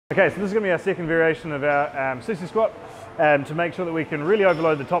Okay, so this is going to be our second variation of our Sissy squat to make sure that we can really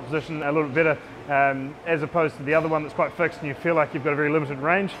overload the top position a little bit better as opposed to the other one that's quite fixed and you feel like you've got a very limited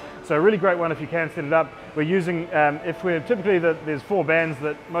range. So a really great one if you can set it up. We're using, if we're typically, there's 4 bands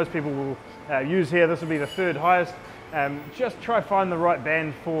that most people will use here. This will be the third highest. Just try find the right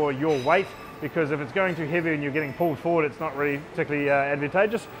band for your weight, because if it's going too heavy and you're getting pulled forward, it's not really particularly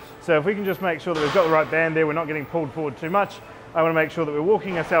advantageous. So if we can just make sure that we've got the right band there, we're not getting pulled forward too much. I want to make sure that we're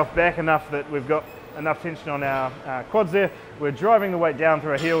walking ourselves back enough that we've got enough tension on our quads there. We're driving the weight down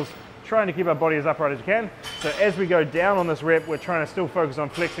through our heels, trying to keep our body as upright as we can. So as we go down on this rep, we're trying to still focus on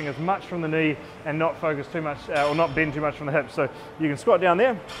flexing as much from the knee and not focus too much or not bend too much from the hips. So you can squat down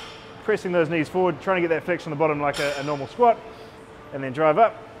there, pressing those knees forward, trying to get that flex on the bottom like a normal squat, and then drive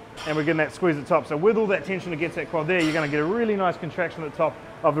up, and we're getting that squeeze at the top. So with all that tension against that quad there, you're going to get a really nice contraction at the top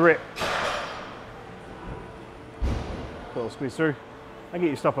of the rep. Little squeeze through. I get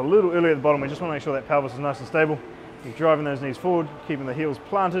you stop a little earlier at the bottom. We just want to make sure that pelvis is nice and stable. You're driving those knees forward, keeping the heels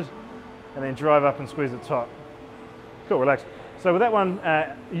planted, and then drive up and squeeze at the top. Cool, relax. So with that one,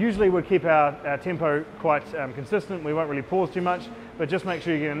 usually we'll keep our tempo quite consistent. We won't really pause too much, but just make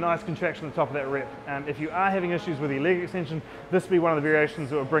sure you get a nice contraction at the top of that rep. If you are having issues with your leg extension, this will be one of the variations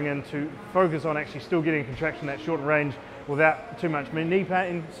that we'll bring in to focus on actually still getting contraction, that short range, without too much knee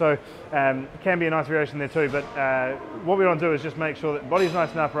pain. So it can be a nice variation there too, but what we want to do is just make sure that the body's nice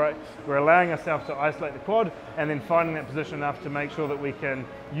and upright. We're allowing ourselves to isolate the quad and then finding that position enough to make sure that we can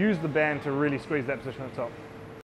use the band to really squeeze that position at the top.